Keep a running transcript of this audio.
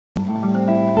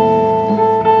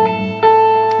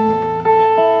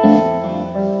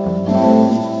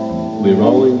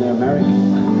rolling there, Marek?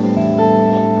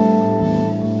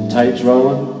 Tape's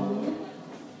rolling?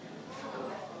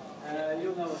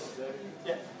 You'll know what to do.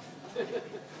 Yeah.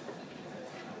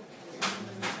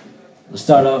 I'll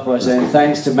start off by saying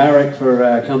thanks to Marek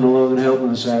for coming along and helping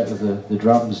us out with the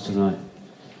drums tonight.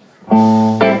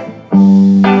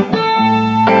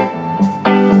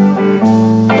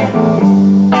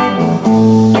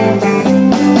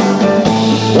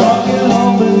 Walking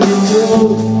home in the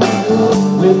cold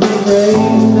with the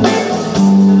rain,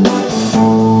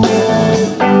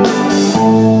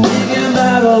 thinking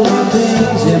about all the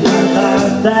things in my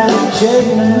life that have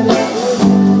changed.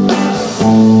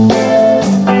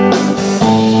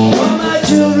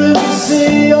 Children to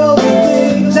see all the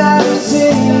things I've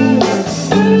seen.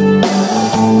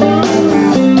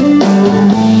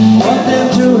 Want them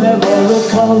to have all the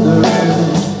colors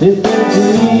in their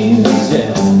dreams,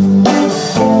 yeah.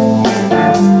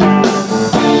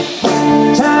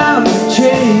 Time to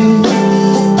change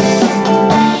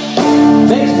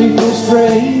makes me feel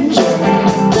strange.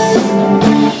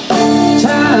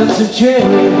 Time to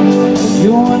change,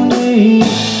 you and me.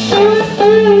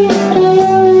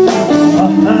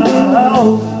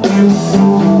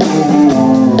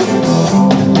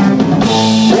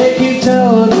 They keep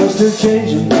telling us they're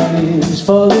changing things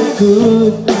for the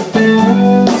good.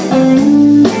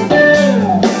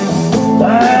 I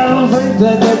don't think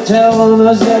that they're telling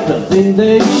us everything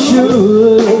they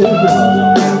should.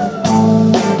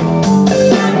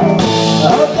 I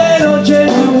hope they don't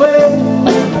change the way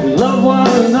we love one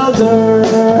another.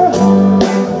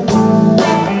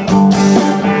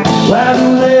 Why do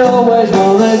they always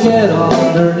want to get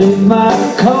underneath my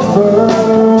cover?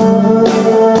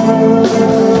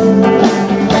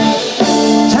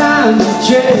 Time to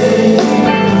change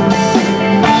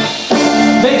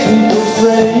makes me feel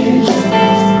strange.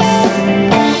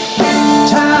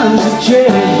 Time to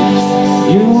change,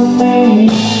 you and me.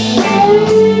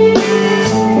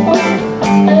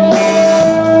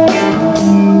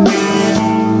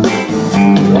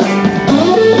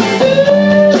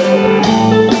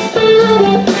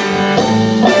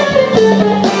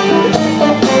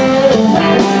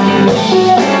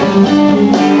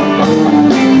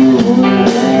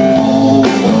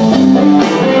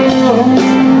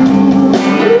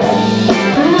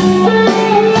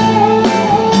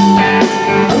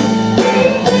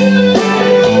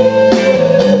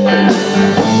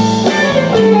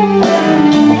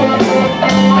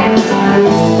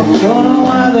 Don't know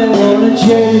why they want to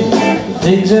change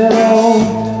things at all.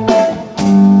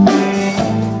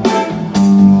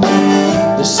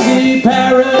 The skinny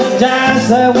paradise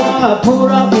they want to put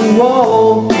up a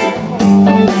wall.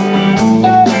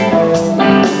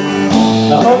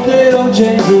 I hope they don't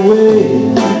change the way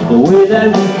that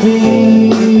we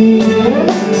feel.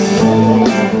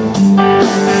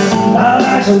 I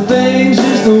like some things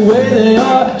just the way they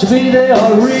are, to me they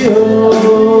are real.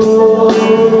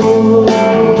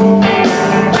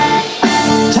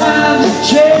 Times have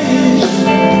changed,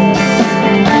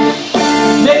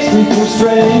 makes me feel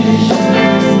strange.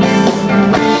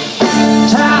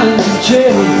 Times have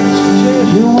changed,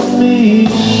 you and me.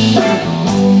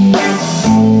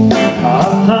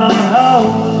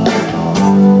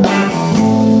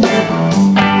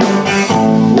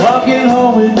 Walking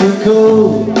home in the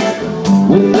cold,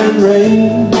 wind and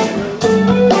rain,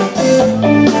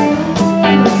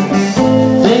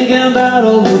 thinking about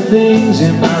all the things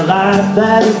in my life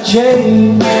that have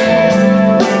changed.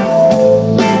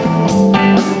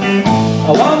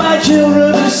 I want my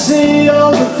children to see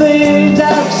all the things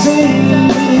I've seen,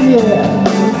 yeah.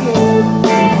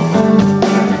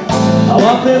 I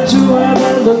want them to have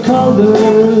all the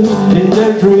colors in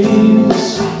their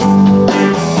dreams.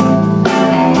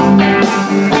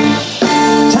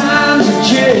 Times have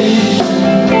changed,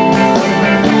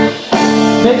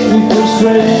 makes me feel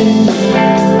strange.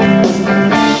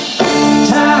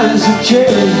 Times have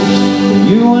changed,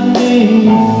 you and me.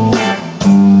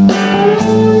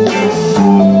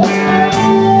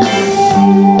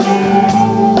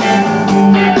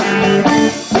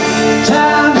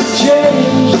 Times have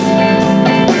changed,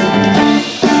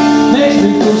 makes me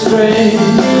feel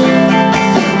strange.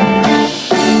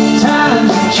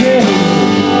 Times have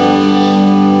changed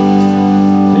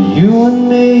for you and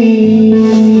me.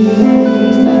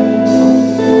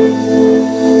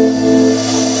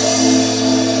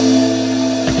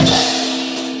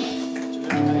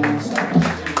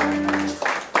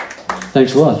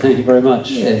 Thanks a lot, thank you very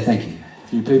much. Yeah, thank you. A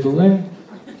few people there.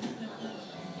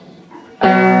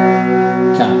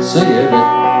 Can't see you, but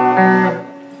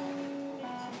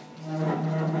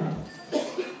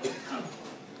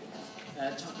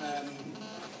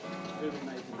Who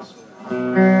made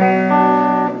this?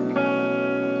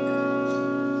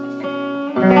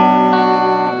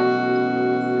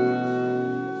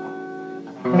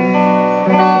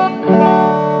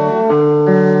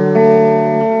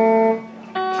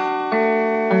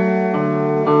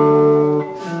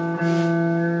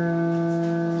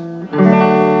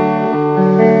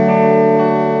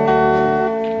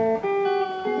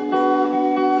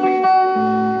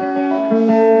 Okay,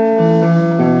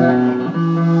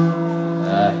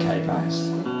 guys.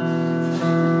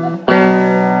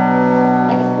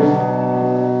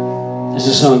 There's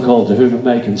a song called To Whom It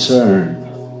May Concern.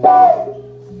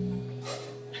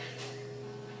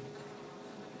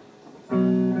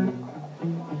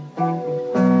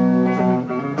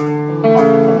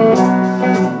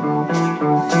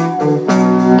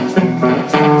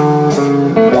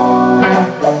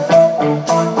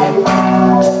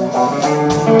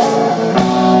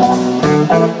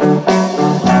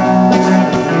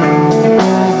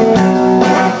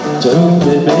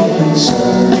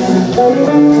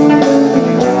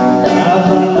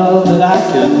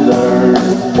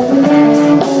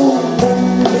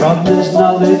 From this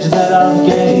knowledge that I've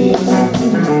gained,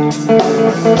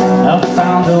 I've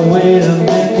found a way to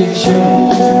make it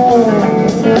change.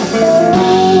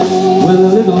 With a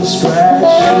little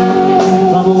scratch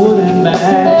from a wooden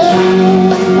match,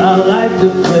 I light the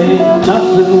flame,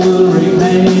 nothing will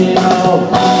remain. Oh.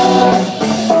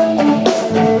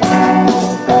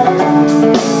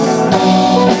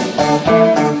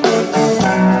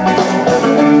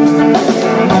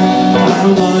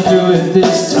 I'm gonna do it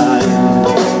this time,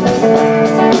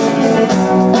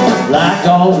 like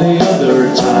all the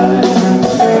other times.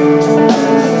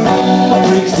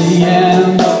 I've reached the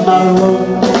end of my road,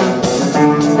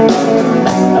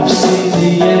 I've seen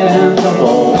the end of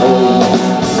all hope.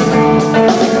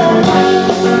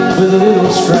 With a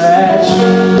little scratch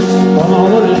from a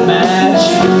wooden match,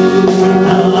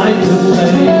 I light the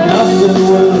flame, nothing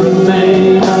will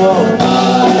remain. Oh,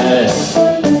 my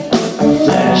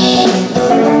flesh.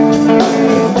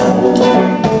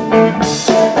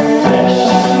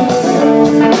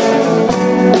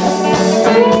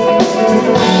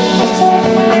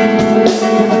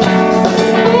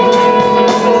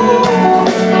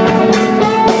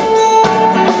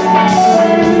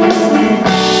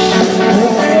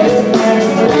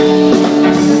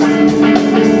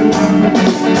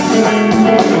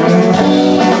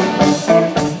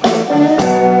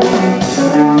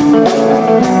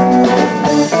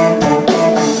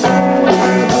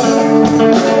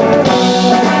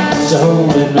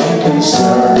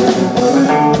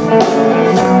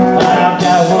 I've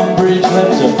got one bridge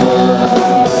left to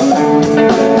burn,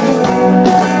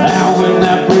 and when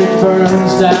that bridge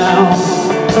burns down,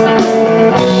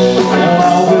 no,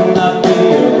 I will not be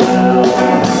around.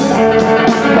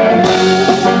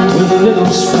 With a little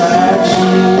scratch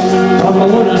from a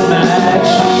wooden match,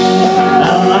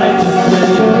 I'll light the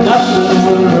flame, nothing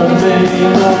will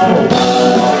remain. Oh,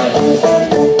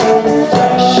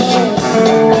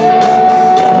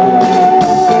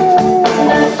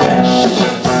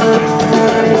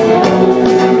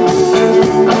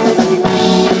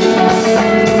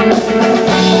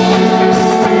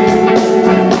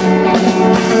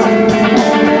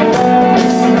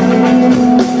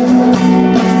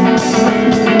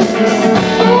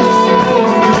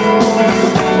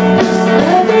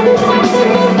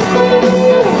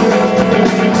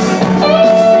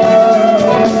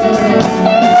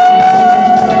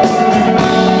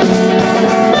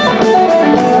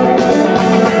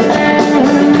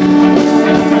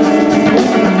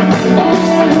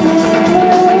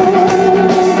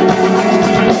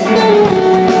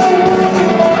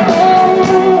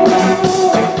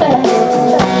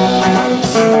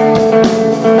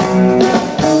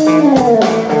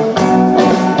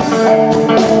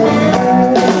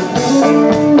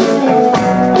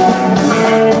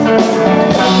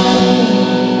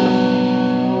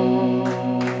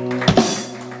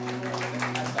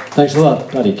 thanks a lot,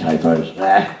 bloody capos.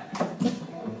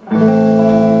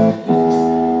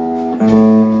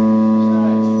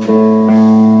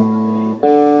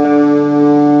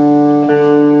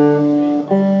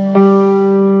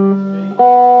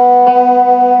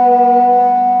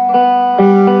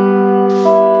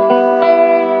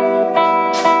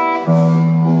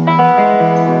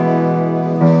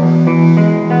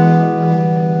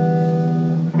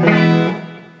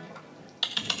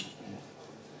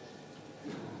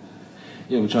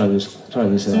 Yeah, we'll try this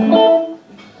out.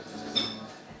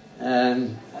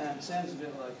 Sounds a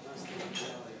bit like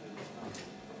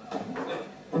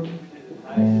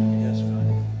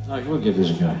Okay, we'll give this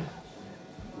a go.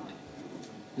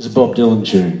 It's a Bob Dylan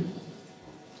tune.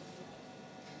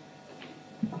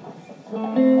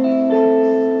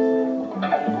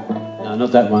 No,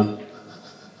 not that one.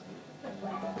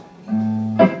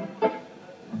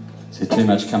 Is there too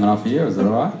much coming off here? Is that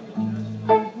alright?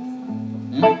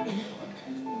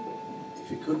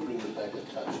 If you could bring it back a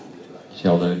touch,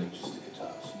 Shall do. just the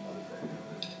guitars.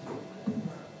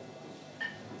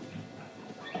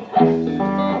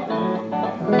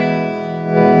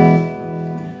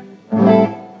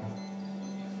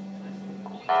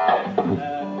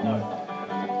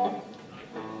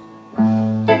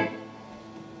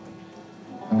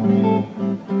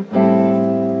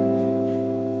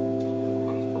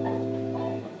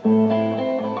 Maybe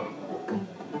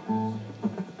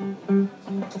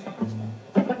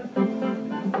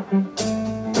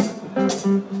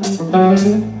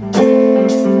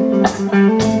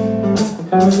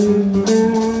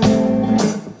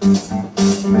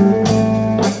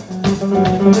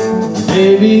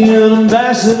an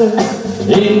ambassador,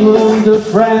 England or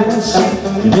France.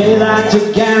 You may like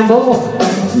to gamble,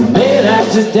 you may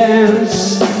like to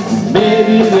dance.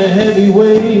 Maybe the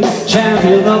heavyweight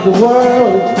champion of the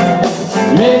world.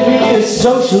 Maybe a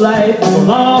socialite with a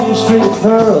long string of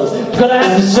pearls. You're gonna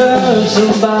have to serve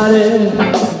somebody.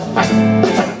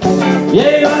 Yeah,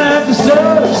 you're gonna have to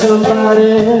serve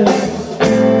somebody.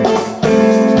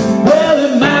 Well,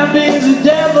 it might be the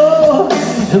devil,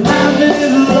 it might be the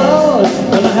Lord.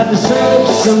 Gonna have to serve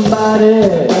somebody.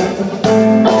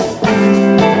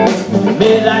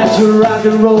 May like to rock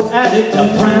and roll addict, I'm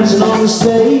prancing on the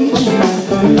stage.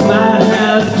 You might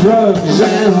have drugs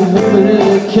and women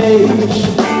in a cage.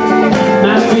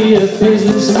 Might be a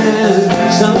businessman,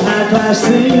 some high-class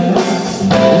thief.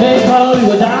 They may call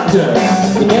you a doctor,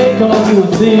 they may call you a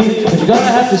thief, but you're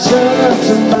gonna have to serve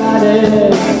somebody.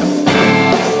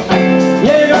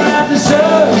 Yeah, you're gonna have to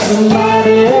serve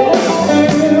somebody.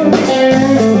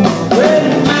 Well,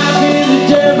 it might be the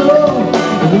devil,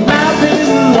 it might be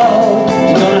the Lord.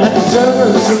 You're gonna have to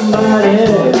serve somebody.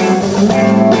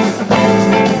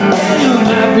 Yeah, you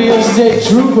might be a state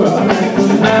trooper, you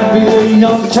might be a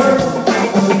young Turk,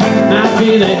 might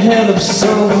be the head of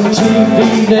some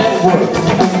TV network,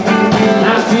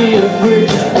 might be a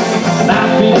preacher,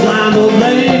 might be blind or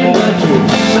lame, but you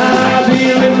might be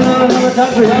living in another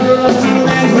country under another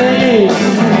man's name.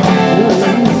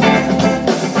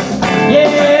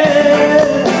 Yeah,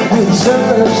 you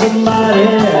serve somebody.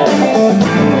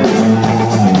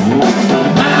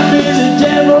 Might be the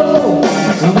devil,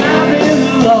 might be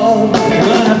the Lord. You're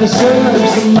gonna have to serve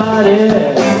somebody.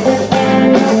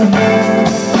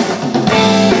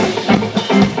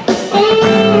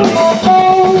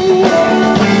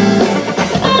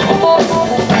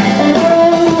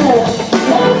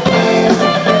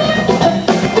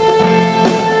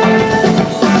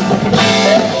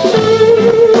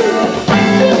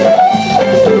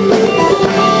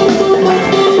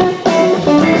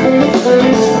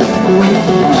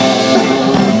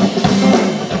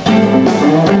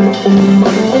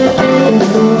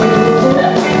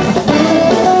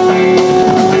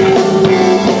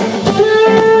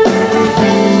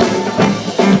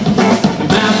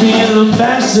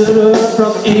 Ambassador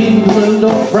from England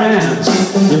or France.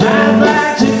 You might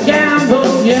like to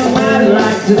gamble, you might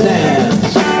like to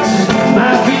dance.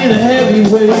 Might be the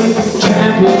heavyweight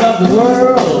champion of the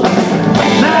world.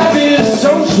 Might be a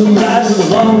socialite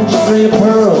with a long string of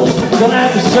pearls. Gonna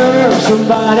have to serve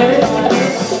somebody.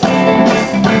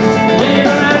 Yeah,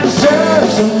 gonna have to serve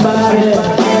somebody.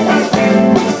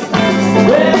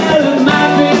 Well, it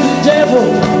might be the devil,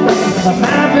 it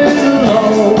might be the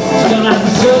Lord. You're gonna have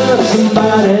to serve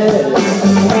somebody.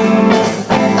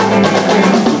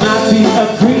 You might be a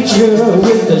preacher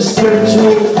with a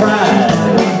spiritual pride.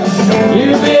 You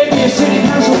may be a city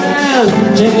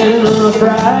councilman taking on a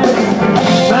bribe.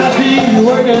 Might be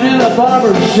working in a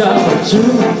barber shop or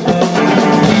two.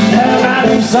 There might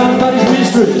be somebody's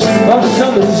mistress or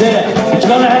somebody's head. But you're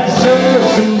gonna have to serve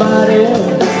somebody.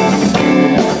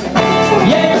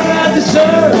 Yeah, you're gonna have to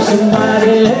serve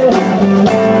somebody.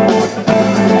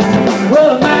 Well,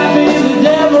 it might be the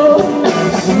devil,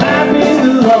 it might be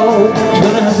the Lord. You're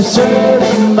gonna have to serve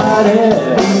somebody.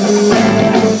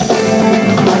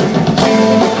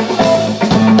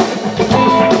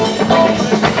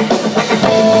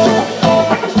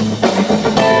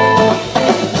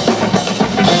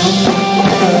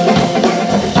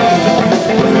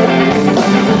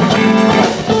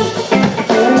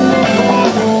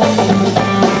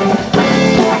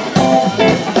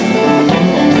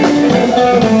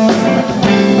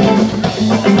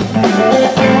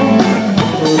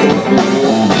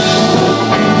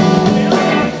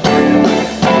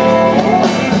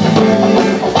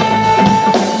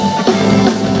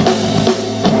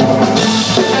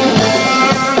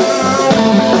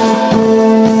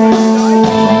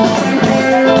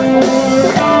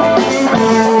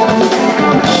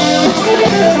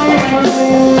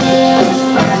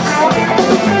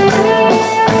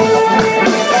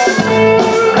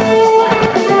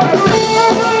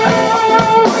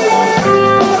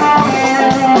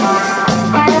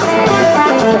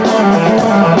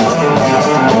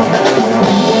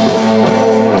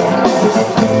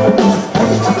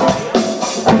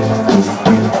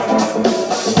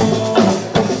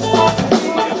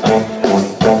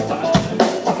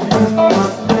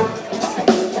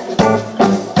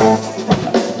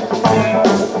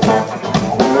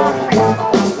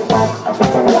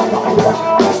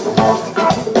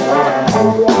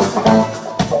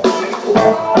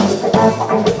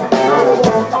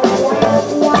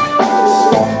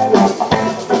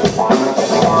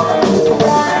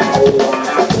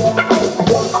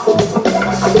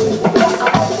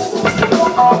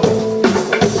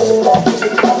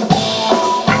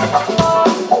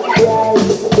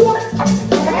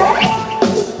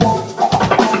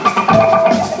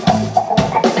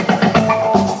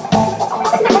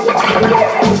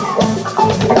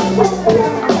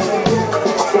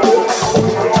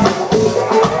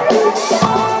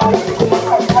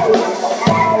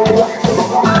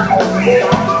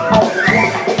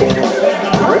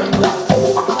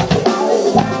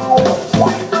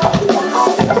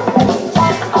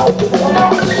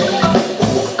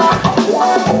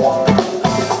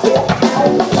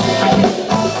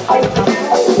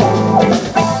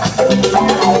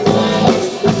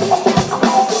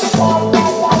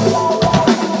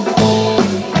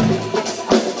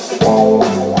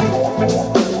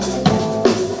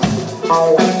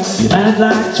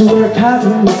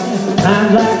 cotton,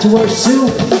 might like to wear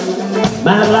suit,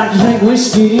 might like to drink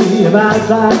whiskey, you might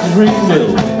like to drink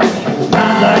milk,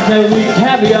 might like to eat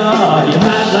caviar, you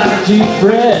might like to eat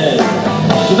bread,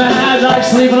 you might like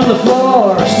sleeping on the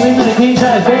floor, sleeping in a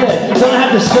king-size bed. Gonna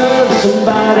have to serve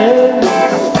somebody.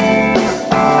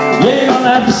 You're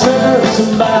gonna have to serve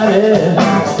somebody.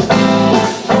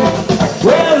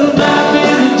 Well, it might be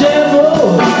the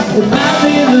devil, it might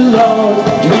be the Lord.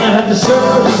 You're gonna have to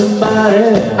serve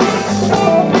somebody.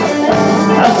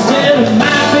 I said it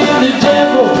might be the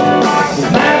devil, it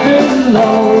might be the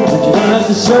Lord, but you're gonna have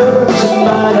to serve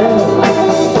somebody.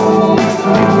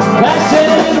 I said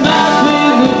it might be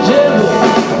the devil,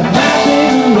 it might be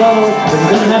the Lord, but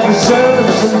you're gonna have to serve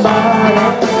somebody.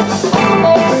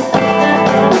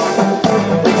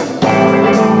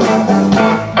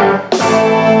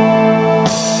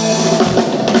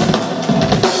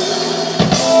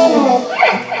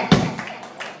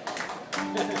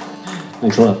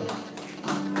 Thanks a lot.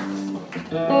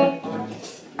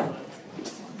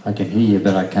 I can hear you,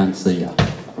 but I can't see you.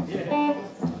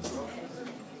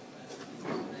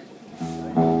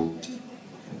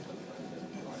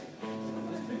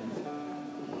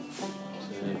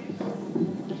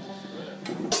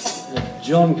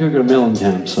 John Cougar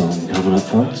Mellencamp song coming up,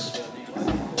 folks.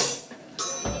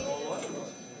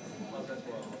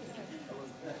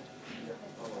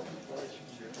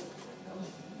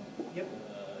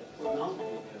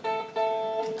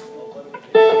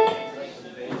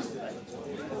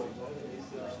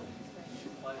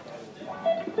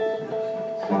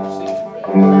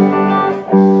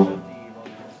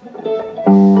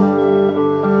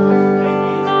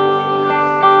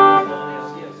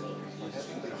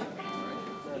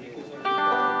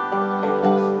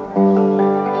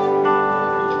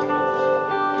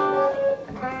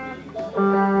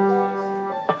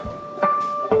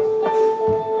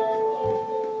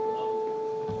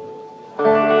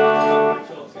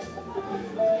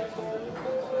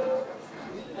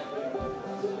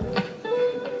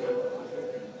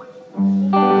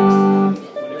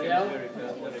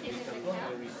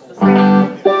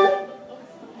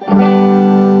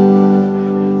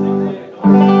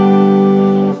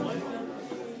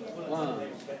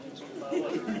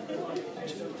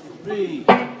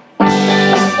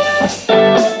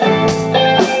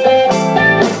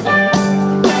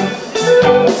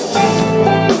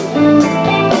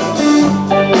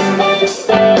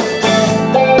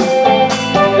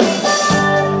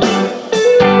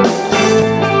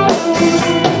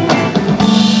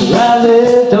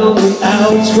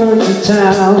 Outskirts of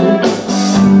town,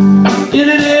 in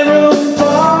an eight-room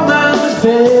farmhouse,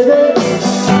 baby,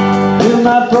 with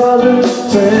my brothers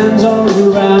and friends all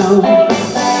around.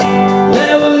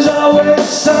 There was always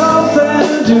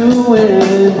something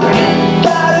doing.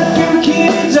 Got a few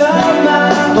kids of my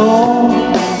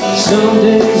own. Some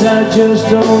days I just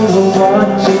don't know what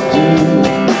to do.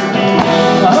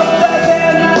 I hope that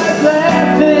they're not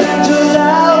laughing too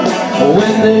loud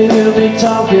when they hear me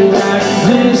talking like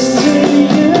this to you.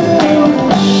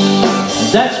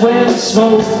 That's when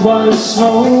smoke was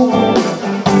smoke,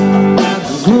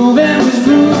 grooving was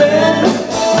grooving,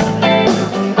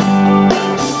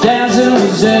 dancing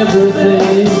was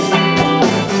everything.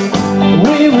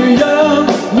 We were young,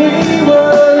 we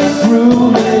were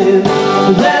grooving,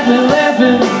 laughing,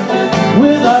 laughing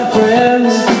with our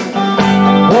friends,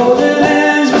 holding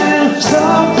hands with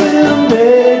something,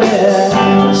 baby,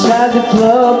 inside the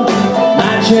club,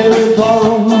 my cherry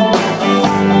bomb.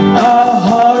 Our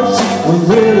hearts were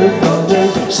really thumping.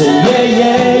 Say yeah,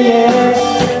 yeah, yeah.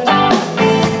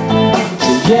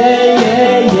 Say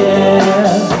yeah, yeah,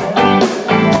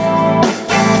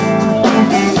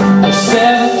 yeah.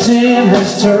 17 has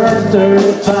turned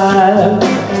 35.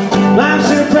 I'm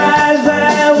surprised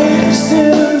that we're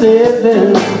still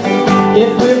living.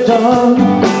 If we've done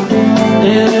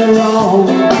any wrong,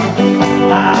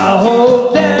 I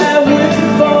hope that we're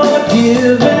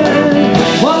forgiven.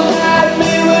 One night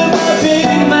me with my big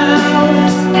mouth,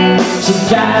 some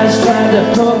guys tried to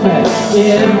put me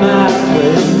in my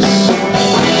place.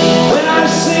 When I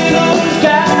see those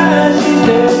guys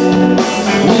today,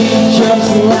 we just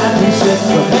laugh and said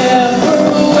forever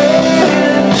away.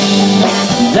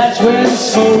 That's when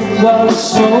smoke was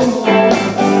smoke,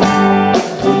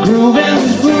 grooving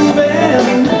was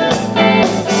grooving,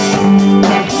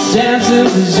 dancing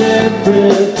was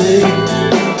everything.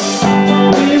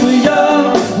 We were young,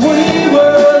 we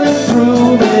were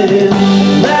improving,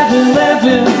 laughing,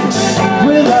 laughing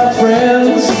with our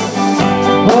friends,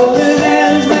 holding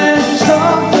hands, man,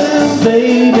 something,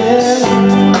 baby.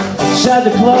 Inside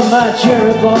the club, my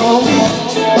cherry bomb,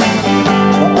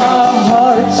 our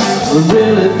hearts were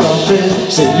really thumping.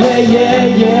 Say yeah, yeah,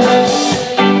 yeah.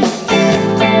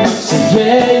 Say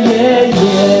yeah, yeah,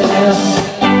 yeah.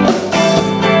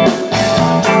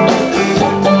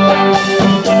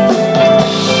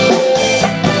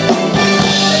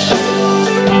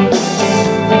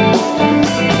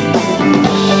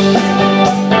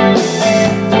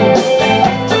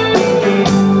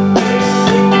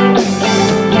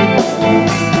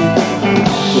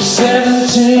 We're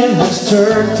 17, let's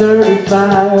turn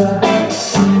 35.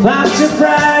 I'm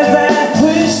surprised that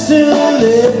we're still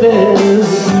living.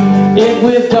 If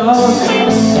we've done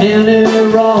any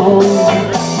wrong,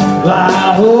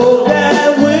 I hope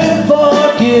that we're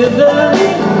forgiven.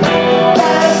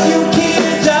 As you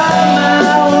kids are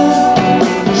now,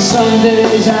 some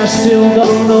days I still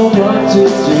don't know what to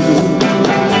do.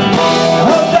 I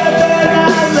hope that they're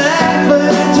not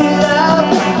laughing too loud,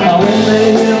 or when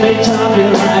they hear me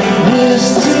talking like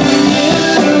this to you.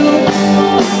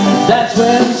 That's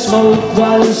when smoke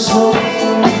was smoke,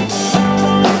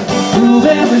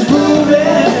 grooving was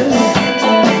grooving,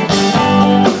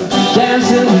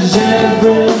 dancing was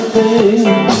everything.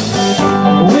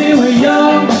 We were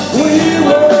young, we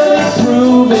were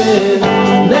improving,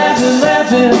 laughing,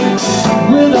 laughing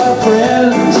with our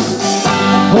friends,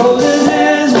 holding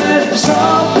hands with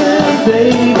something,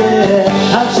 baby.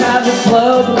 Outside the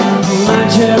club, my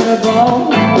cherry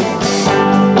bomb,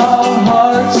 our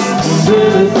hearts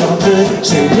really thumping.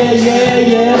 Say yeah, yeah,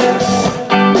 yeah.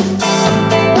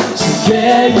 Say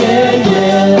yeah, yeah,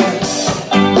 yeah.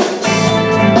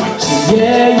 Say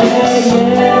yeah, yeah, yeah.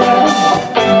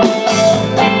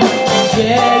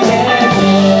 Yeah, yeah,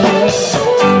 yeah.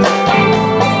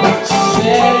 Say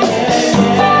yeah, yeah, yeah.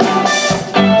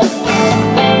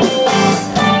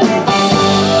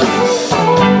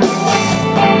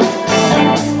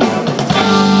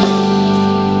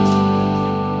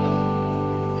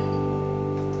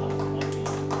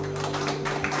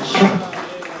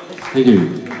 Thank you.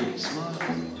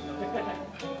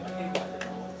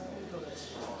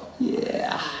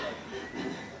 Yeah.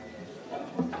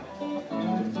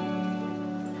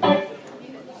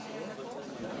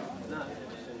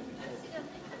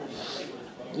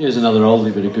 Here's another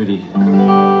oldie but a goodie.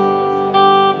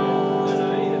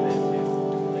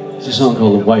 It's a song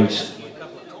called The Weight,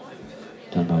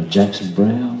 done by Jackson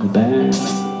Brown, the band,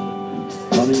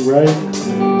 Ronnie Ray,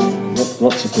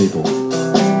 lots of people.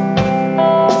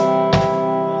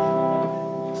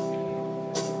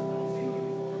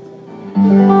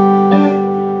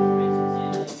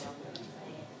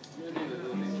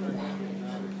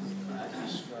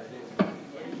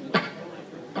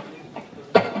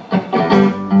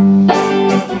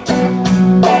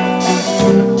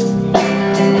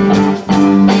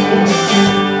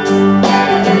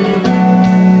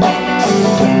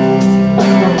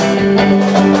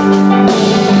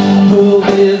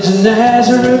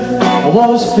 I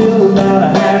was feeling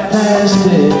about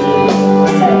 10:30.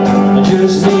 I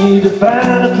just need to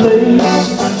find a place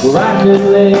where I could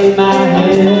lay my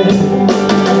head.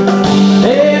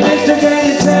 Hey, mister, can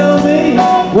you tell me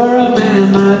where a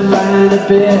man might find a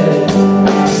bed?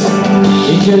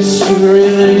 He just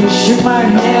really shook my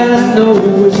hand, I know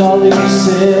it was all he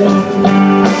said.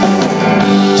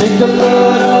 Take a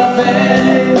load of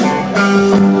Eddie,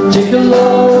 take a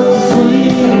load of free,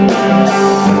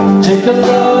 take a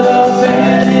load of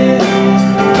Eddie,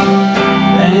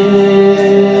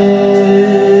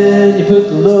 and you put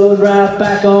the load right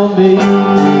back on me.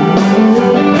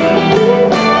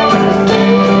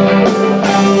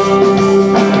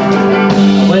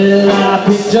 Well, I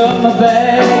picked up my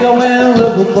bag, I went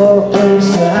looking for a place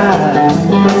to hide.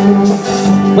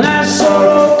 When I saw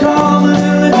old Coleman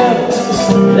and the devil,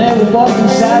 they were walking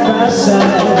side by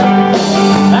side.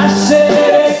 I said,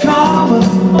 hey Coleman,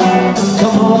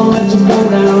 come on, let's go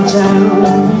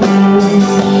downtown.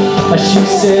 She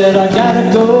said, I gotta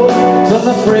go, but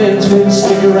my friends couldn't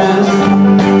stick around.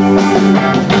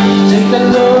 Take a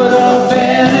load of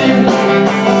Annie,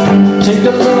 take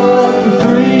a load for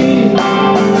free.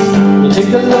 You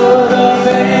take a load of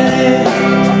Annie,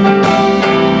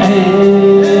 and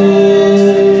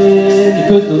you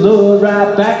put the load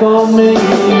right back on me.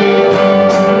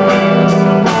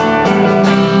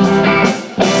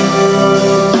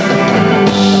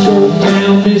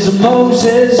 Of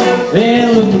Moses,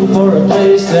 been looking for a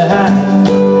place to hide.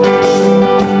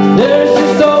 There's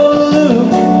just old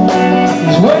Luke,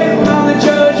 he's waiting on the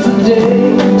judgment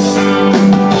day.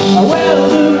 Well,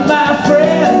 Luke, my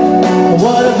friend,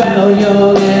 what about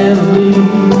young Emily?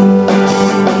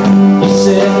 He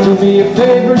said, do me a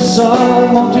favor,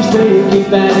 son, won't you stay and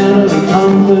keep Anna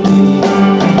company?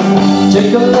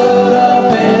 Take a load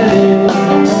of Annie,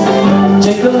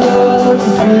 take a load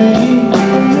for free.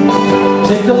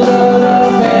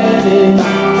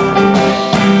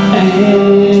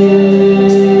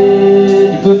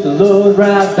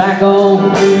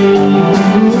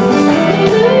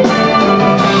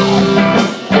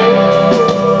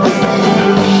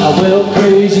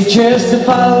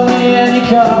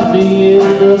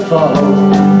 fall.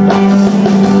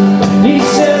 He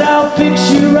said, I'll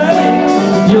fix you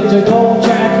right, you'll take old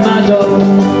Jack my dog.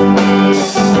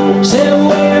 Said,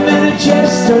 wait a minute,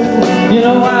 Chester, you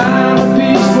know I'm a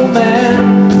peaceful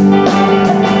man.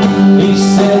 He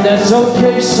said, that's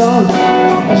okay, son,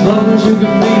 as long as you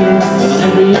can feed her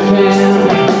whenever you can.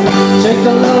 Take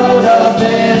the load off,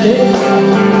 Eddie,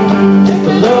 take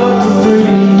the load for free.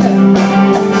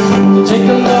 Take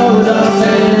the load off,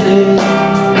 Eddie,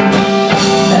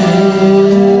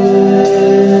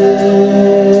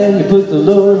 and you put the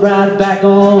load right back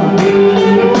on me.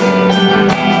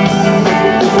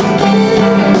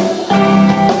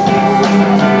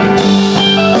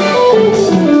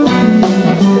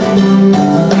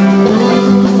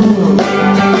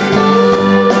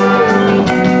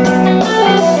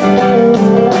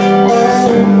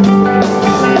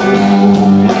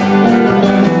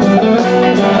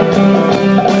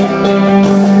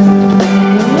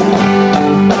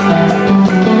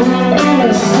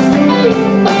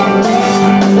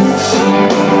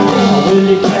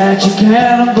 Catch a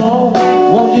cannonball,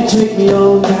 won't you take me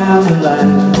on down the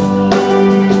line?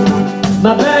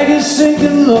 My bag is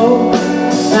sinking low,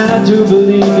 and I do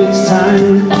believe it's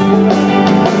time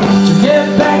to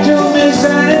get back to Miss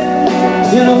Annie.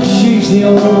 You know she's the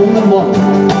only one.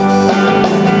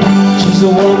 She's the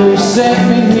one who sent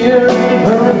me here.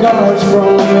 Her regards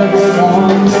from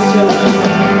everyone.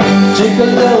 Take a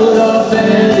load off,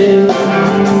 Eddie,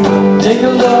 take a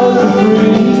load for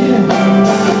free.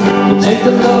 Take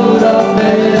the load off,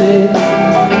 Eddie,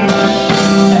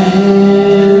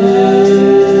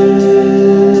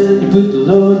 and you put the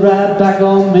load right back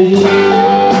on me.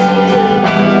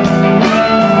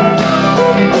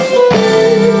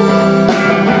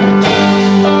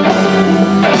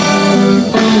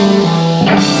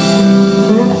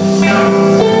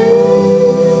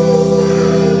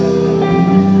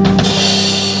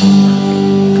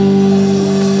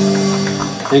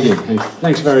 Thank you.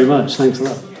 Thanks very much. Thanks a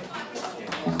lot.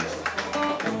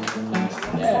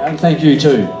 And thank you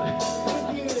too.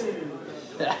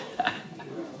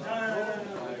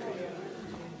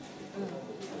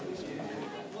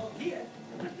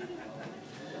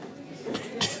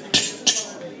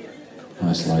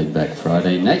 Nice laid back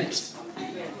Friday night.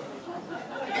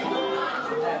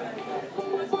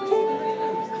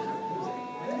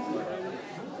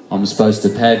 I'm supposed to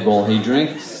pad while he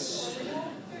drinks.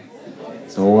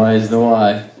 It's always the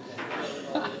way.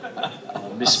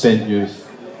 Misspent youth.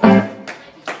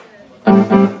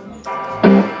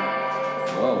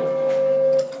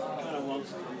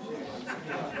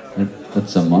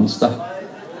 That's a monster.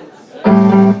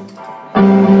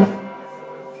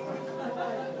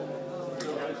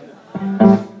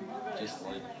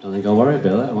 Don't think I'll worry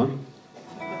about that one.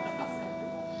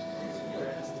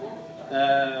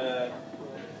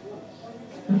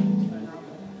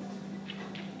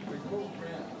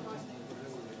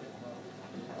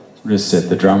 We'll just set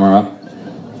the drummer up.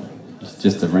 It's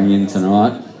just a ring in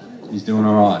tonight. He's doing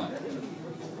all right.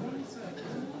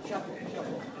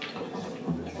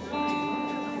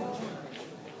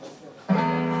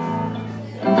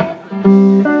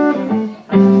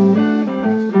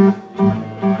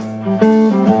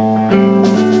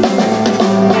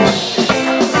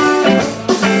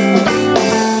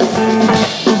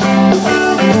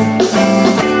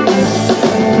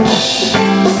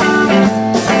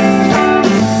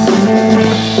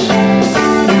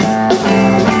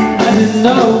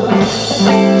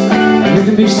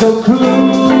 So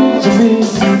cruel to me.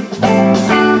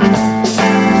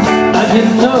 I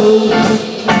didn't know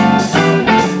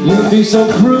you'd be so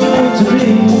cruel to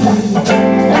me.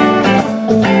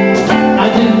 I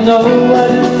didn't know, I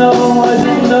didn't know, I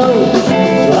didn't know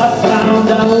till I found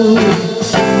out.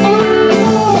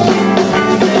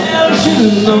 Yeah, I should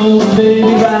have known,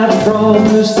 baby, right from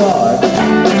the start.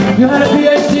 You had a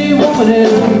PhD woman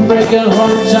and breaking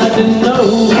hearts. I didn't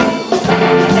know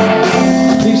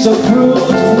be so cruel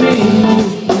to me.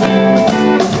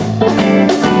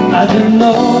 I didn't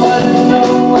know, I didn't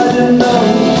know, I didn't know.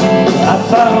 I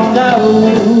found out.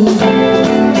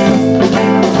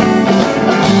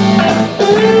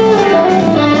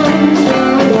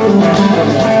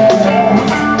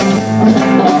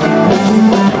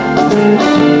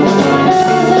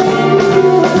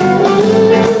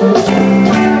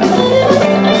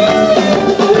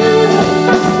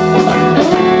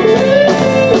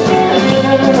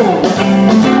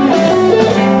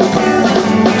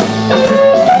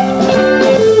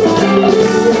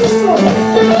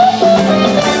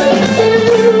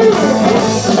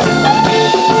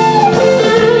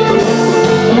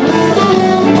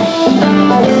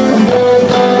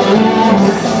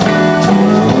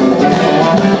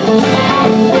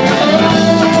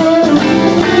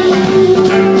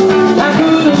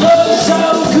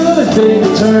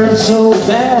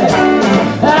 bad.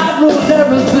 I've ruined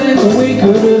everything that we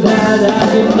could have had.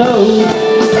 I didn't know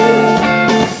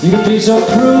you could be so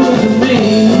cruel to me.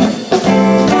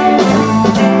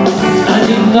 I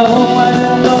didn't know, I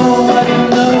didn't know, I didn't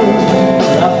know,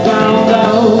 but I found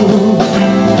out.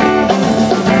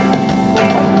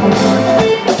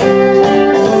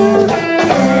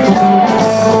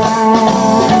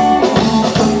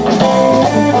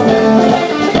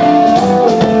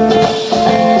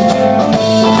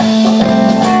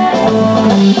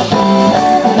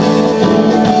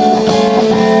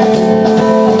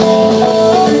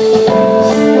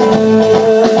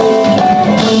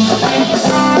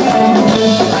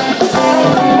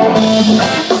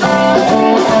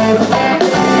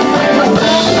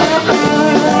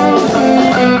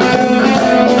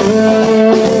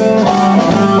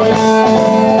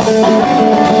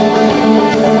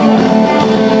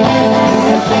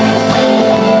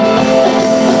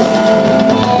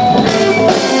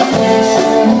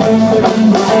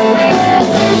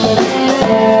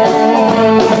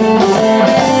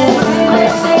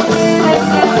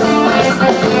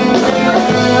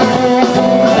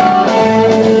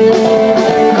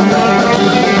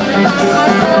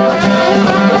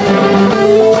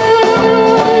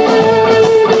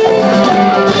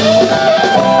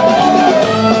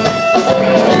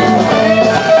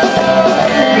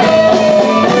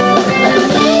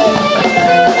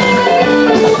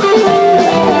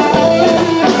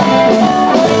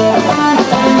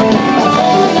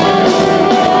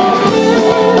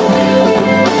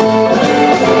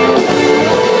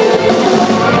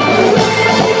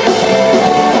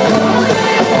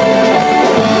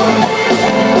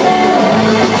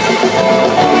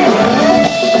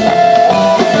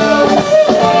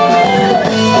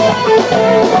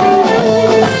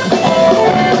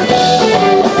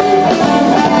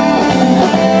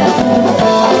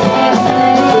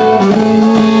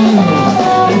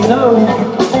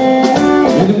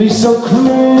 So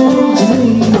cruel to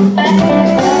me.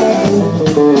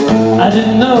 I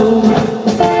didn't know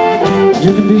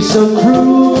you could be so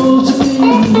cruel to me.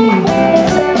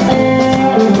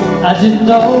 I didn't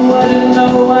know, I didn't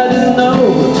know, I didn't know,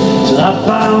 till I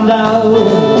found out.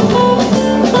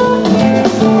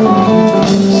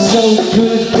 So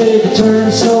good, baby,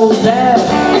 turned so bad.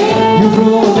 You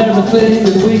ruined everything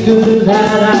that we could have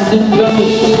had. I didn't know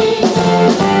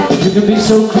you could be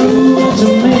so cruel to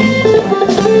me.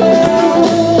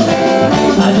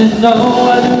 I didn't know,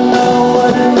 I didn't know, I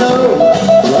didn't know,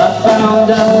 till I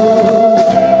found out.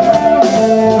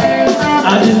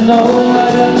 I didn't know,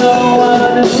 I didn't know, I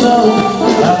didn't know,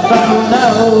 till I found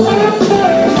out.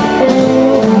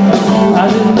 I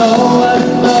didn't know, I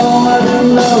didn't know, I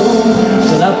didn't know,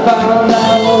 till I found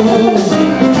out.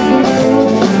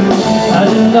 I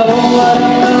didn't know, I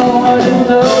didn't know, I didn't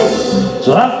know,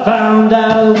 till I found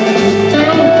out.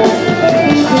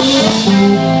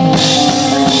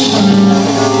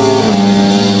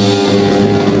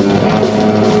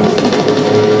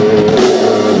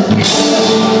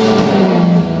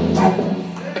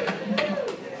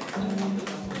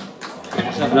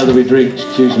 Another we drink,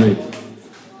 excuse me.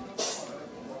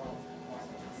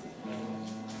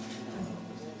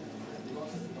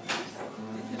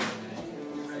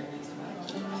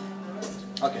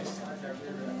 Okay.